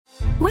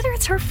Whether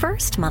it's her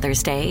first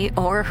Mother's Day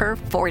or her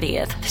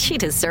 40th, she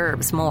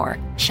deserves more.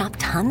 Shop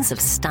tons of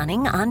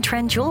stunning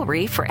on-trend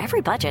jewelry for every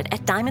budget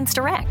at Diamonds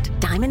Direct.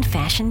 Diamond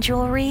fashion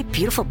jewelry,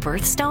 beautiful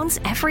birthstones,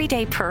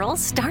 everyday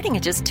pearls starting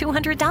at just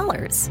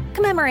 $200.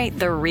 Commemorate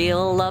the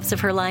real loves of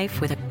her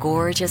life with a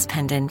gorgeous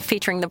pendant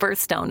featuring the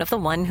birthstone of the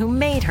one who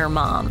made her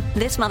mom.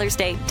 This Mother's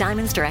Day,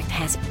 Diamonds Direct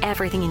has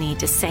everything you need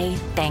to say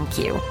thank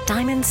you.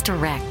 Diamonds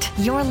Direct.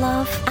 Your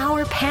love,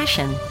 our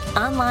passion.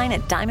 Online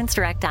at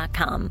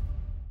diamondsdirect.com.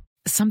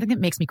 Something that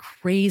makes me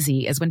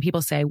crazy is when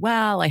people say,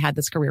 well, I had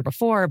this career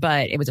before,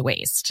 but it was a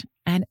waste.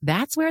 And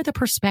that's where the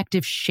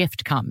perspective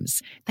shift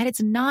comes, that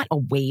it's not a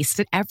waste,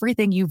 that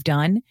everything you've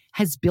done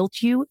has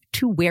built you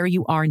to where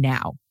you are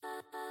now.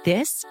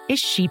 This is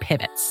She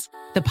Pivots,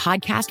 the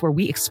podcast where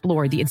we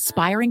explore the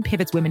inspiring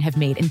pivots women have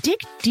made and dig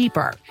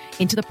deeper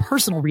into the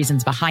personal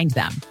reasons behind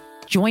them.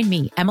 Join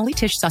me, Emily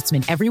Tish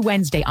Sussman, every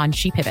Wednesday on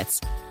She Pivots.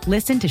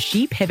 Listen to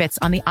She Pivots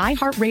on the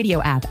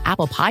iHeartRadio app,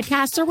 Apple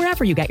Podcasts, or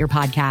wherever you get your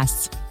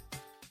podcasts.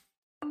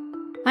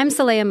 I'm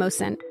Saleha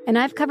Mohsin, and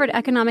I've covered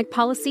economic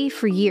policy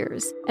for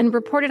years and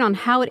reported on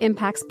how it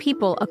impacts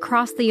people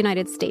across the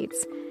United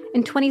States.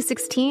 In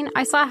 2016,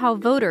 I saw how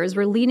voters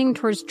were leaning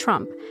towards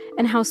Trump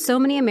and how so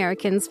many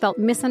Americans felt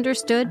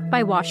misunderstood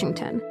by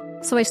Washington.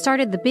 So I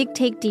started The Big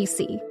Take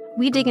DC.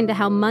 We dig into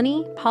how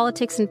money,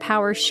 politics, and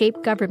power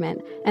shape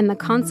government and the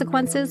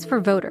consequences for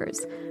voters.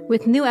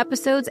 With new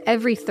episodes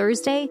every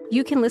Thursday,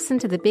 you can listen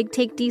to The Big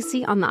Take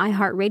DC on the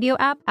iHeartRadio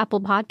app,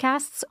 Apple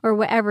Podcasts, or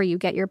wherever you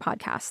get your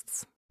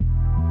podcasts.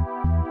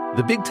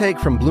 The Big Take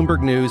from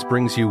Bloomberg News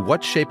brings you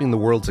what's shaping the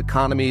world's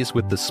economies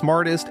with the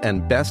smartest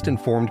and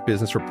best-informed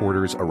business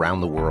reporters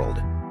around the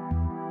world.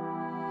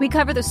 We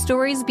cover the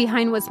stories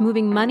behind what's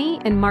moving money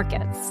and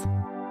markets,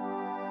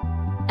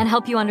 and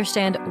help you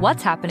understand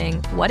what's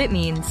happening, what it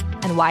means,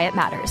 and why it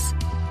matters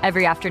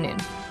every afternoon.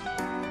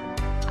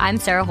 I'm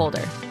Sarah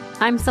Holder.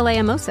 I'm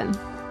Saleha Mohsin.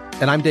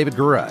 And I'm David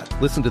Gura.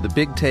 Listen to The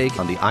Big Take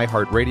on the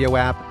iHeartRadio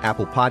app,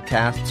 Apple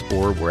Podcasts,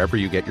 or wherever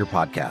you get your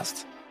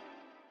podcasts.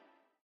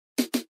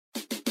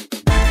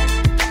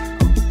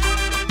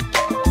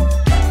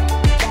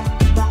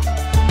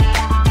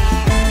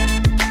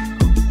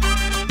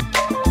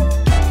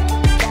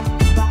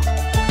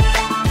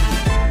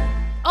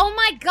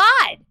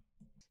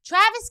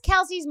 Travis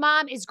Kelce's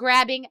mom is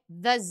grabbing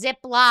the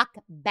Ziploc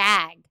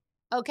bag,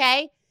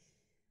 okay?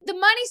 The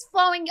money's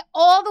flowing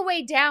all the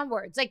way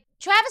downwards. Like,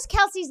 Travis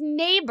Kelce's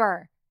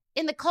neighbor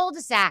in the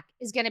cul-de-sac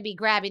is going to be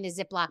grabbing the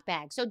Ziploc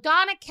bag. So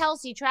Donna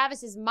Kelce,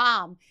 Travis's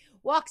mom,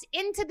 walks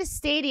into the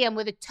stadium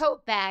with a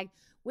tote bag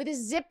with a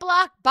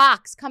Ziploc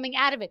box coming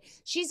out of it.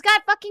 She's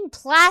got fucking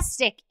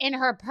plastic in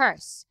her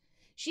purse.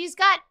 She's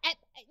got,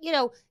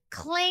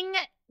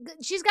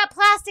 she's got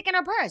plastic in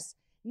her purse.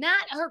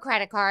 Not her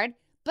credit card,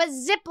 but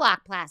Ziploc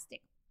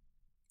plastic.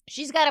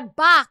 She's got a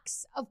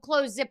box of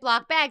closed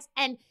Ziploc bags,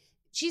 and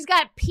she's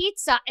got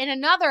pizza in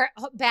another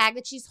bag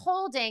that she's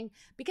holding,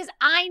 because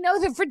I know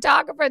the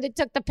photographer that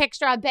took the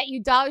picture. I'll bet you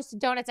dollars to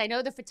donuts. I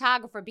know the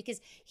photographer because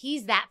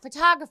he's that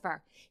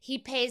photographer. He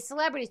pays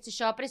celebrities to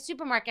show up at a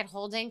supermarket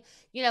holding,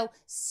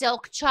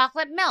 Silk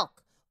chocolate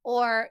milk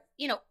or,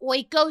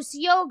 Oikos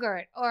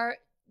yogurt or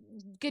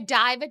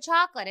Godiva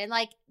chocolate. And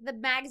the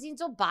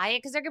magazines will buy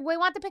it because we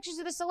want the pictures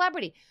of the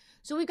celebrity.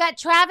 So we've got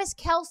Travis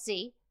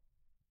Kelce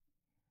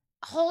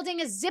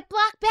holding a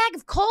Ziploc bag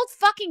of cold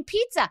fucking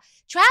pizza.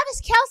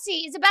 Travis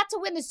Kelce is about to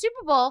win the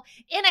Super Bowl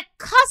in a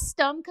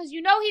custom, because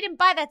he didn't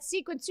buy that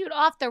sequin suit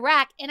off the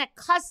rack, in a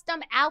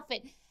custom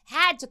outfit.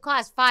 Had to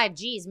cost 5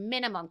 G's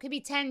minimum. Could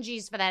be 10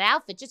 G's for that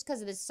outfit just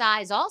because of the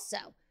size also.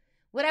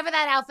 Whatever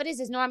that outfit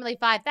is normally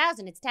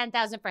 $5,000. It's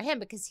 $10,000 for him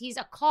because he's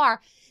a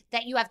car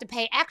that you have to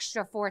pay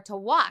extra for to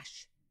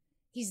wash.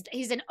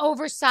 He's an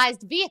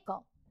oversized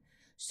vehicle.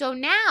 So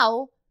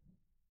now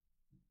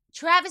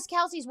Travis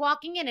Kelce's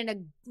walking in a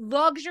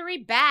luxury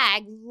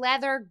bag,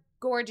 leather,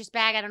 gorgeous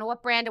bag. I don't know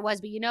what brand it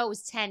was, but it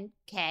was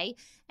 $10K.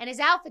 And his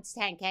outfit's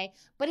 $10K.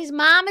 But his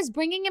mom is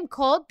bringing him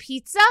cold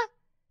pizza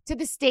to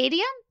the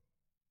stadium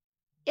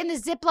in the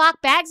Ziploc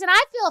bags. And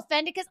I feel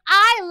offended because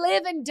I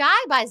live and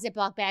die by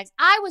Ziploc bags.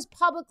 I was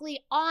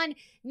publicly on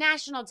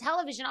national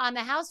television on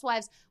The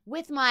Housewives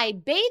with my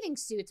bathing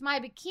suits, my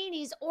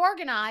bikinis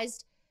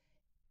organized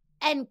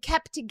and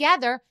kept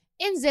together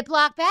in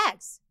Ziploc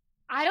bags.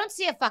 I don't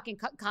see a fucking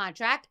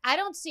contract. I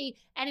don't see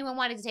anyone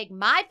wanting to take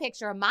my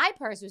picture of my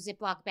purse with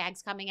Ziploc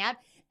bags coming out.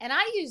 And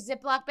I use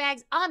Ziploc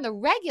bags on the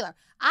regular.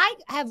 I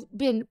have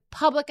been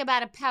public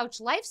about a pouch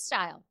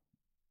lifestyle.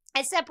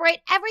 I separate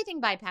everything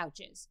by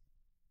pouches.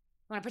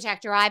 You want to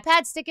protect your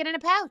iPad? Stick it in a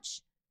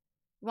pouch.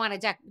 You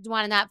want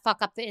to not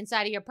fuck up the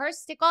inside of your purse?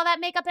 Stick all that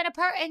makeup in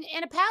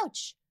a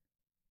pouch.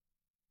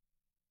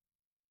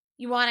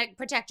 You want to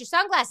protect your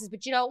sunglasses,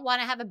 but you don't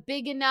want to have a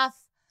big enough,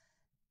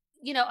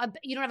 you don't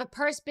have a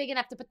purse big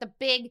enough to put the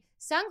big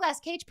sunglass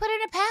case. Put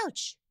it in a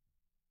pouch.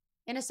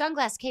 In a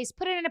sunglass case,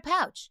 put it in a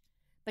pouch.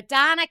 But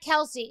Donna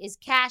Kelce is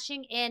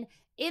cashing in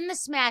the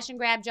smash and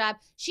grab job.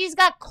 She's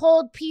got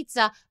cold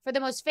pizza for the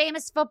most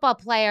famous football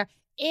player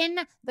in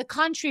the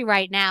country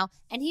right now,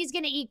 and he's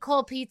going to eat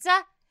cold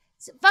pizza.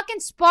 Fucking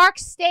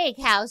Sparks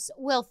Steakhouse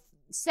will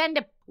send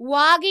a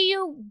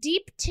Wagyu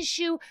deep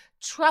tissue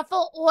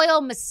truffle oil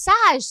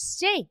massage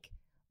steak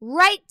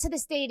right to the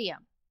stadium.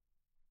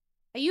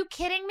 Are you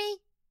kidding me?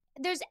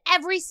 There's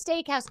every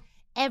famous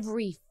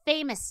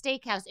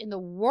steakhouse in the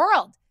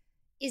world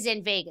is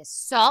in Vegas.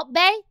 Salt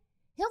Bay,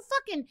 he'll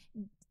fucking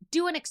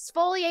do an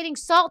exfoliating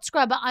salt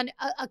scrub on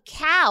a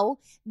cow,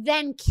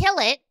 then kill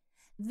it,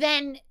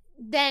 then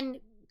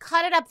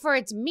cut it up for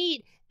its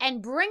meat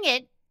and bring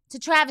it to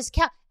Travis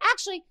Kelce.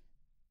 Actually,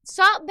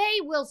 Salt Bay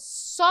will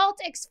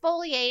salt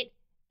exfoliate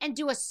and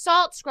do a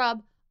salt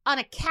scrub on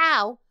a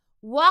cow,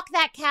 walk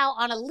that cow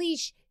on a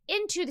leash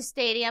into the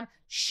stadium,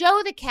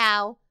 show the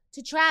cow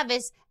to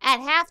Travis at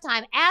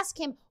halftime, ask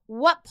him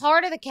what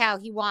part of the cow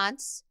he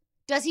wants.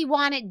 Does he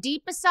want it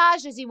deep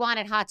massage? Does he want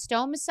it hot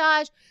stone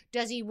massage?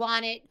 Does he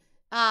want it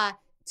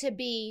to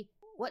be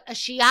a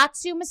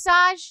shiatsu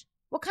massage?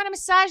 What kind of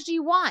massage do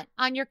you want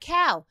on your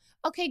cow?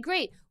 Okay,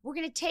 great. We're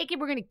going to take it.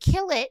 We're going to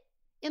kill it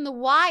in the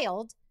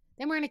wild.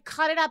 Then we're going to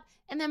cut it up,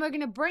 and then we're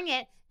going to bring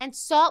it, and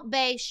Salt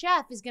Bay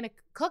chef is going to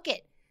cook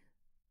it.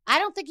 I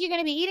don't think you're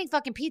going to be eating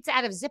fucking pizza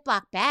out of a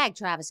Ziploc bag,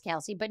 Travis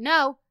Kelce. But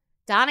no,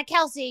 Donna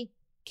Kelce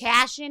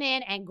cashing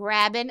in and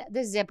grabbing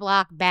the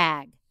Ziploc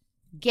bag.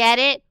 Get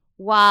it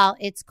while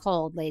it's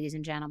cold, ladies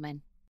and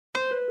gentlemen.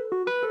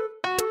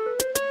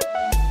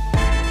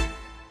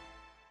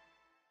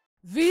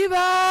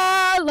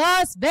 Viva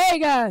Las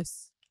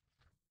Vegas!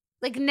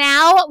 Like,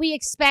 now we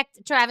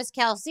expect Travis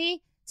Kelce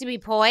to be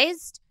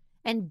poised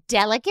and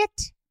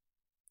delicate.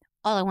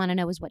 All I want to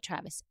know is what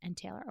Travis and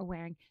Taylor are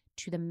wearing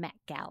to the Met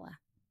Gala.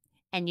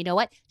 And you know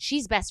what?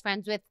 She's best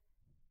friends with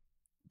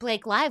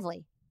Blake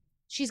Lively.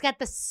 She's got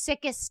the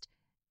sickest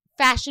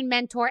fashion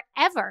mentor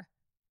ever.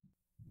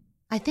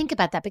 I think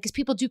about that because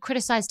people do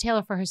criticize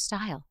Taylor for her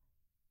style.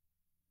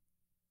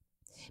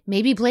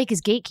 Maybe Blake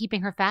is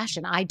gatekeeping her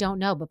fashion. I don't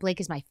know, but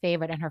Blake is my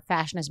favorite, and her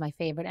fashion is my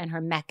favorite, and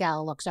her Met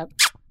Gala looks like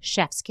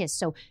chef's kiss.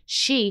 So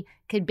she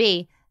could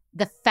be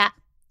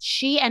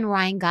she and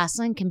Ryan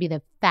Gosling can be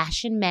the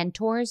fashion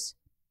mentors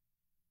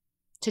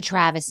to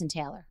Travis and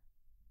Taylor.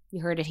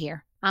 You heard it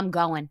here. I'm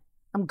going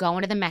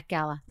to the Met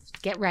Gala.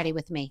 Get ready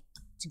with me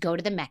to go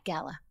to the Met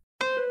Gala.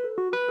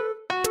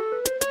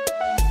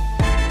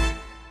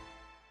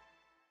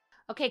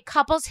 Okay,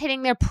 couples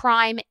hitting their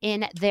prime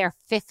in their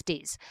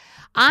 50s.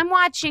 I'm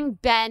watching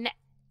Ben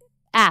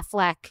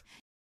Affleck.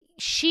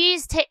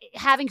 She's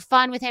having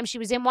fun with him. She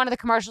was in one of the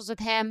commercials with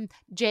him,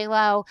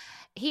 J-Lo.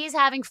 He's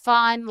having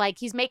fun. Like,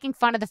 he's making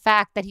fun of the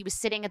fact that he was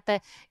sitting at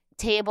the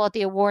table at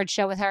the award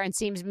show with her and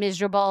seems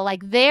miserable.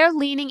 Like, they're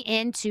leaning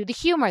into the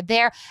humor.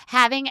 They're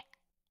having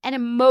an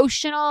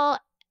emotional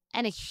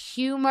and a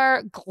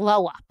humor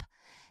glow up.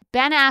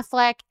 Ben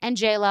Affleck and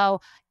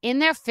J-Lo in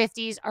their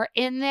 50s are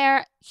in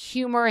their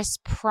humorous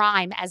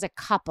prime as a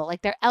couple.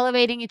 Like, they're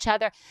elevating each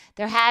other.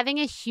 They're having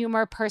a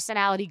humor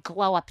personality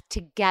glow up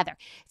together.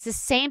 It's the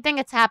same thing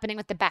that's happening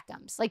with the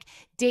Beckhams. Like,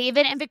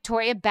 David and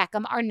Victoria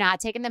Beckham are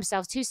not taking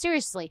themselves too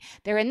seriously.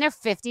 They're in their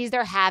 50s.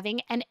 They're having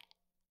an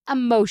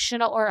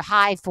emotional, or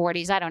high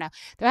 40s, I don't know.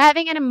 They're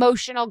having an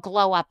emotional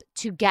glow up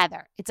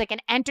together. It's like an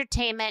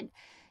entertainment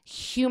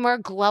humor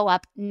glow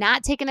up,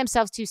 not taking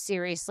themselves too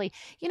seriously.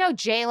 You know,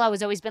 J-Lo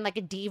has always been like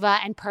a diva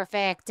and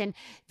perfect, and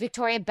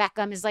Victoria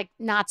Beckham is like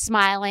not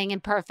smiling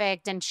and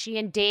perfect, and she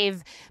and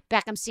Dave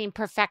Beckham seem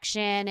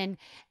perfection,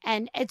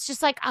 and it's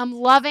just like, I'm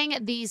loving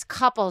these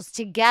couples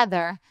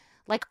together,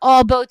 like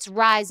all boats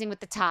rising with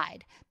the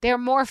tide. They're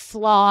more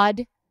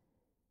flawed.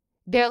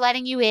 They're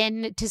letting you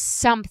into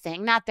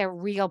something, not their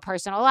real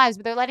personal lives,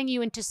 but they're letting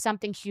you into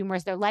something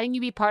humorous. They're letting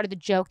you be part of the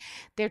joke.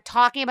 They're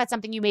talking about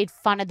something you made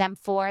fun of them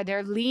for.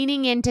 They're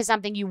leaning into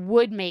something you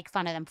would make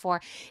fun of them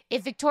for.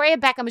 If Victoria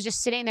Beckham was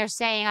just sitting there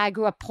saying, I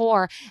grew up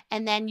poor,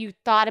 and then you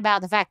thought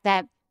about the fact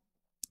that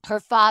her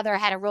father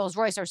had a Rolls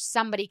Royce, or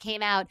somebody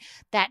came out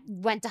that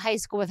went to high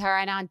school with her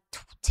and on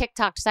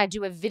TikTok decided to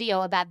do a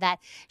video about that,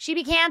 she'd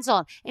be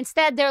canceled.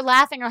 Instead, they're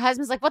laughing. Her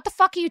husband's like, what the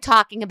fuck are you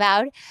talking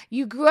about?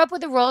 You grew up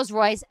with a Rolls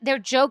Royce. They're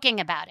joking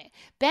about it.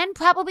 Ben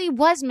probably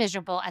was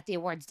miserable at the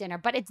awards dinner,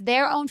 but it's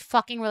their own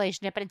fucking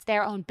relationship and it's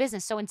their own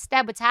business. So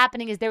instead, what's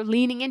happening is they're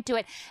leaning into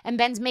it, and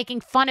Ben's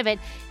making fun of it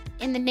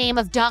in the name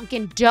of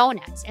Dunkin'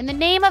 Donuts. In the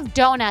name of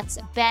donuts,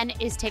 Ben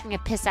is taking a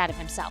piss out of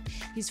himself.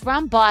 He's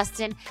from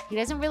Boston. He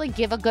doesn't really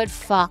give a good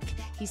fuck.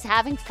 He's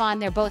having fun.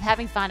 They're both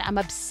having fun. I'm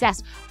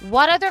obsessed.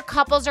 What other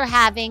couples are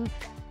having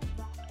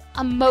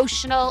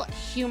emotional,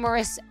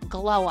 humorous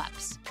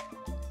glow-ups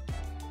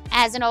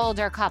as an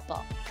older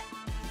couple?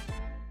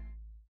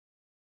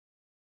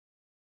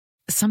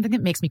 Something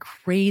that makes me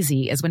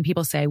crazy is when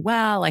people say,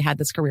 well, I had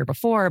this career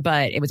before,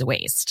 but it was a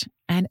waste.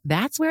 And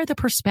that's where the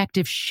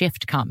perspective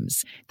shift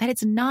comes, that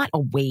it's not a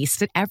waste,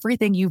 that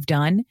everything you've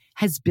done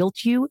has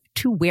built you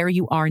to where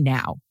you are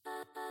now.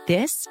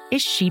 This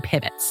is She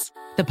Pivots,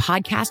 the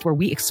podcast where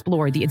we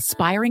explore the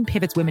inspiring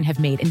pivots women have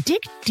made and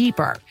dig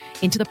deeper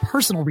into the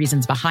personal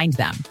reasons behind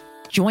them.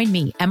 Join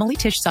me, Emily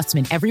Tish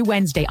Sussman, every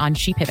Wednesday on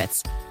She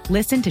Pivots.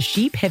 Listen to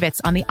She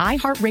Pivots on the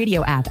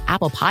iHeartRadio app,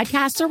 Apple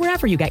Podcasts, or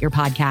wherever you get your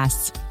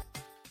podcasts.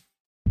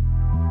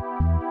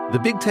 The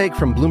Big Take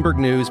from Bloomberg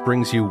News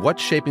brings you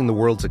what's shaping the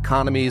world's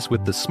economies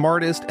with the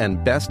smartest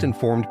and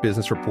best-informed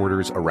business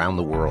reporters around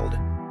the world.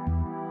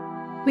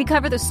 We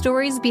cover the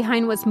stories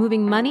behind what's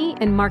moving money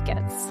and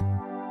markets.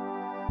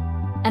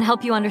 And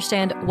help you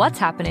understand what's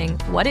happening,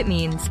 what it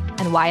means,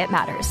 and why it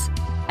matters.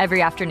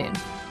 Every afternoon.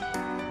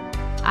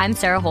 I'm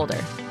Sarah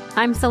Holder.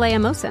 I'm Saleha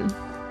Mohsin.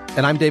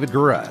 And I'm David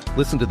Gura.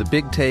 Listen to The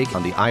Big Take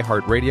on the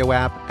iHeartRadio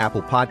app,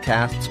 Apple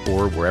Podcasts,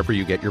 or wherever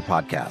you get your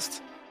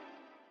podcasts.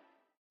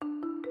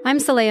 I'm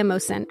Saleha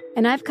Mohsin,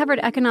 and I've covered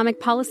economic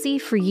policy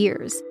for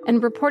years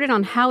and reported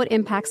on how it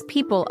impacts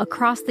people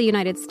across the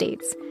United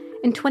States.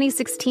 In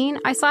 2016,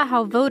 I saw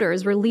how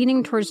voters were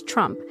leaning towards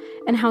Trump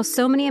and how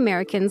so many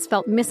Americans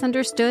felt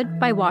misunderstood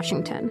by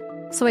Washington.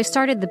 So I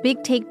started The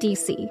Big Take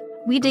DC.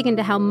 We dig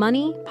into how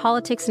money,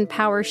 politics, and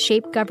power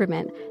shape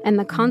government and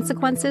the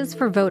consequences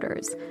for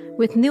voters.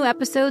 With new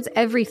episodes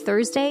every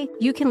Thursday,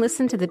 you can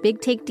listen to The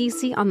Big Take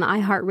DC on the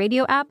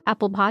iHeartRadio app,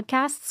 Apple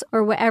Podcasts,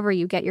 or wherever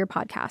you get your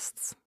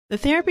podcasts. The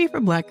Therapy for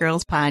Black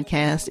Girls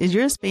podcast is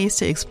your space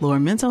to explore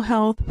mental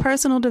health,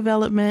 personal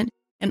development,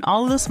 and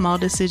all of the small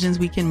decisions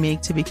we can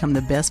make to become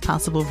the best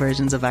possible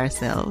versions of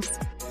ourselves.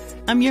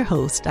 I'm your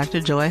host,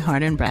 Dr. Joy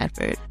Harden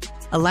Bradford,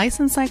 a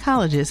licensed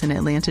psychologist in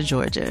Atlanta,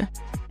 Georgia,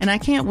 and I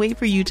can't wait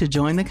for you to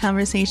join the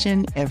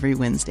conversation every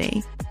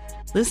Wednesday.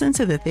 Listen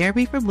to the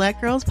Therapy for Black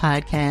Girls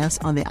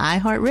podcast on the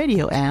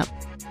iHeartRadio app,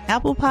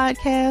 Apple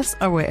Podcasts,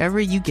 or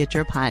wherever you get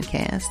your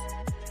podcasts.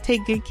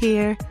 Take good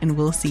care, and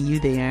we'll see you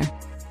there.